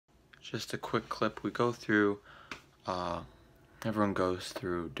just a quick clip. We go through, everyone goes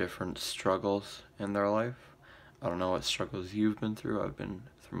through different struggles in their life. I don't know what struggles you've been through. I've been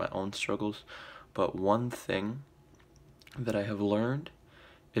through my own struggles. But one thing that I have learned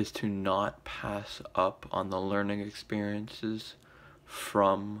is to not pass up on the learning experiences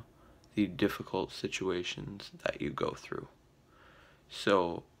from the difficult situations that you go through.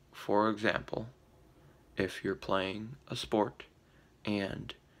 So, for example, if you're playing a sport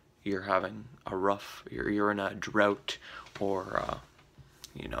and you're having a rough, you're in a drought, or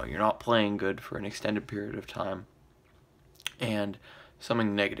you're not playing good for an extended period of time, and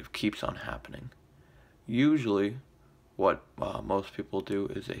something negative keeps on happening. Usually, what most people do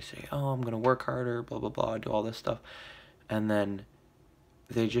is they say, "Oh, I'm gonna work harder, blah blah blah, do all this stuff," and then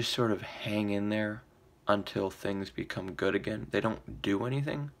they just sort of hang in there until things become good again. They don't do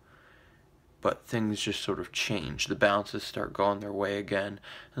anything, but things just sort of change. The bounces start going their way again,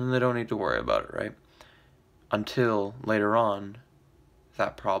 and then they don't need to worry about it, right? Until later on,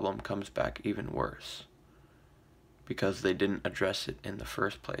 that problem comes back even worse because they didn't address it in the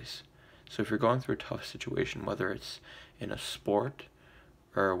first place. So if you're going through a tough situation, whether it's in a sport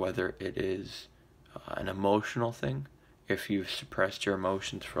or whether it is an emotional thing, if you've suppressed your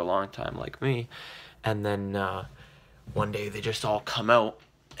emotions for a long time like me, and then one day they just all come out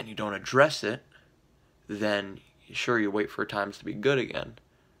and you don't address it, then sure, you wait for times to be good again,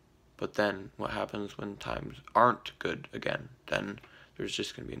 but then what happens when times aren't good again? Then there's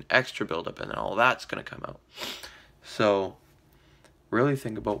just going to be an extra buildup, and then all that's going to come out. So really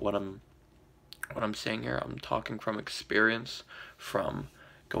think about what I'm saying here. I'm talking from experience, from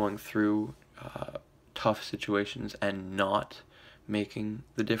going through tough situations and not making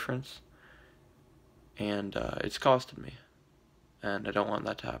the difference, and it's costed me, and I don't want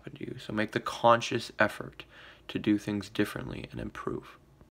that to happen to you. So make the conscious effort to do things differently and improve.